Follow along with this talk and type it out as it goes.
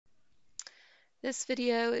This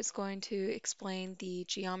video is going to explain the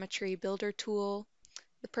Geometry Builder tool.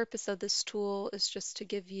 The purpose of this tool is just to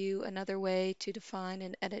give you another way to define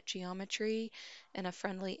and edit geometry in a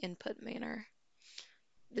friendly input manner.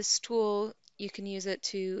 This tool, you can use it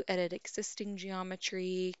to edit existing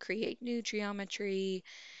geometry, create new geometry.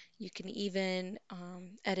 You can even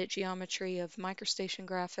edit geometry of MicroStation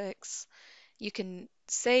graphics. You can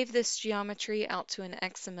save this geometry out to an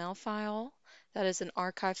XML file. That is an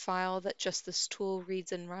archive file that just this tool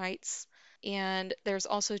reads and writes. And there's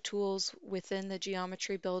also tools within the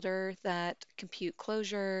Geometry Builder that compute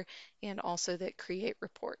closure and also that create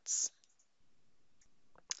reports.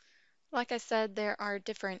 Like I said, there are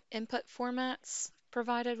different input formats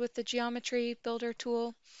provided with the Geometry Builder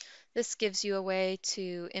tool. This gives you a way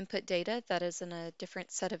to input data that is in a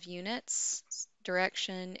different set of units,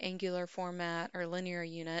 direction, angular format, or linear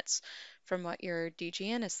units from what your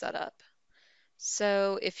DGN is set up.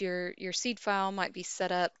 So if your seed file might be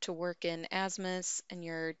set up to work in ASMUS and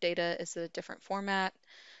your data is a different format.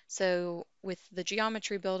 So with the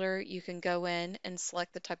Geometry Builder, you can go in and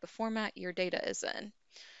select the type of format your data is in.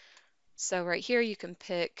 So right here you can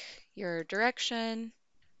pick your direction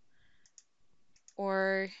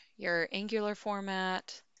or your angular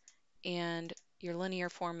format and your linear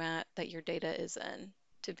format that your data is in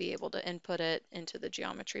to be able to input it into the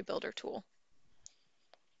Geometry Builder tool.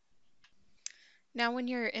 Now when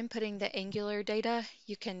you're inputting the Angular data,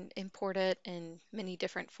 you can import it in many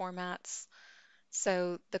different formats.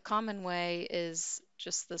 So the common way is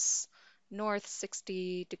just this north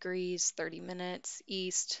 60 degrees, 30 minutes,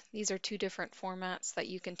 east. These are two different formats that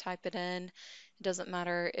you can type it in. It doesn't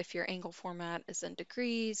matter if your angle format is in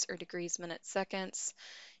degrees or degrees, minutes, seconds.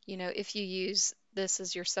 You know, if you use this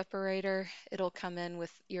as your separator, it'll come in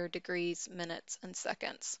with your degrees, minutes, and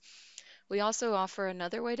seconds. We also offer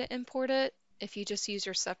another way to import it if you just use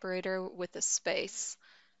your separator with a space.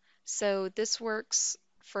 So this works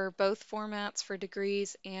for both formats for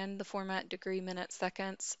degrees and the format degree, minutes,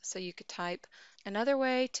 seconds. So you could type. Another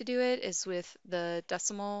way to do it is with the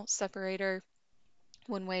decimal separator.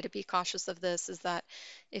 One way to be cautious of this is that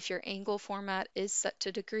if your angle format is set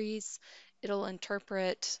to degrees, it'll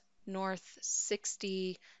interpret north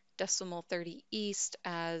 60 decimal 30 east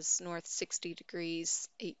as north 60 degrees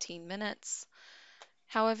 18 minutes.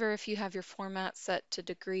 However, if you have your format set to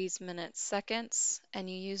degrees, minutes, seconds, and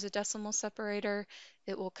you use a decimal separator,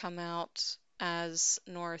 it will come out as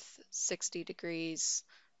north 60 degrees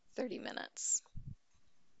 30 minutes.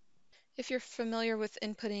 If you're familiar with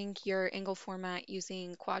inputting your angle format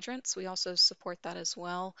using quadrants, we also support that as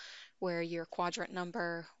well, where your quadrant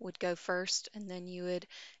number would go first and then you would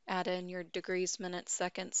add in your degrees, minutes,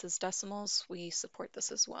 seconds as decimals. We support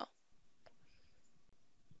this as well.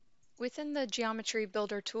 Within the Geometry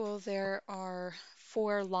Builder tool, there are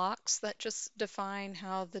 4 locks that just define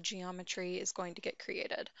how the geometry is going to get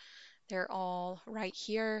created. They're all right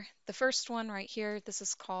here. The first one right here, this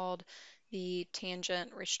is called the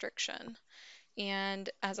tangent restriction. And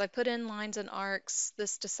as I put in lines and arcs,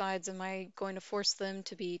 this decides, am I going to force them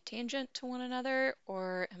to be tangent to one another,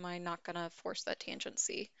 or am I not going to force that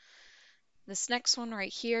tangency? This next one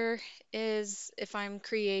right here is if I'm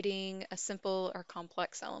creating a simple or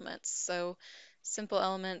complex elements. So simple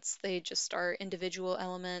elements, they just are individual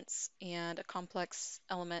elements, and a complex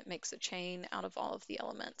element makes a chain out of all of the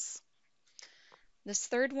elements. This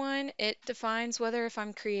third one, it defines whether if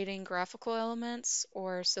I'm creating graphical elements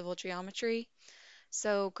or civil geometry.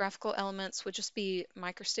 So graphical elements would just be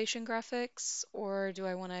MicroStation graphics, or do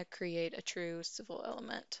I want to create a true civil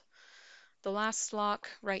element? The last lock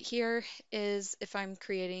right here is if I'm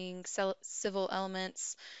creating civil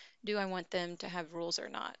elements, do I want them to have rules or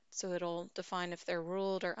not? So it'll define if they're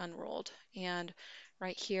ruled or unruled. And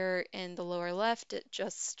right here in the lower left, it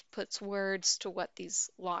just puts words to what these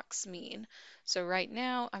locks mean. So right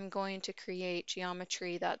now, I'm going to create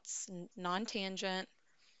geometry that's non-tangent,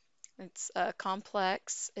 it's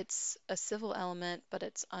complex, it's a civil element, but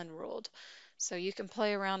it's unruled. So you can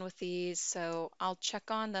play around with these. So I'll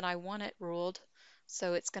check on that I want it ruled.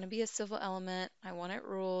 So it's going to be a civil element. I want it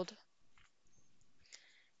ruled.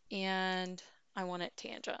 And I want it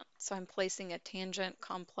tangent. So I'm placing a tangent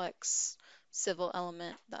complex civil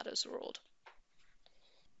element that is ruled.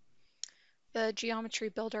 The Geometry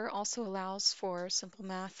Builder also allows for simple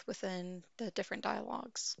math within the different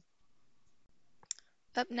dialogues.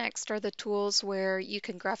 Up next are the tools where you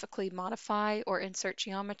can graphically modify or insert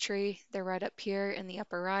geometry. They're right up here in the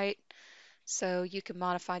upper right. So you can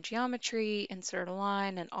modify geometry, insert a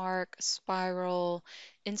line, an arc, a spiral,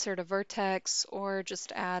 insert a vertex, or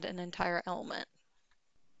just add an entire element.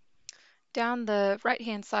 Down the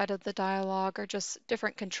right-hand side of the dialog are just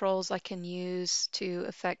different controls I can use to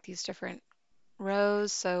affect these different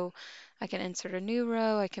rows. So I can insert a new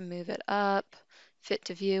row, I can move it up, fit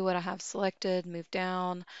to view what I have selected, move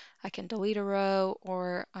down, I can delete a row,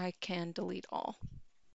 or I can delete all.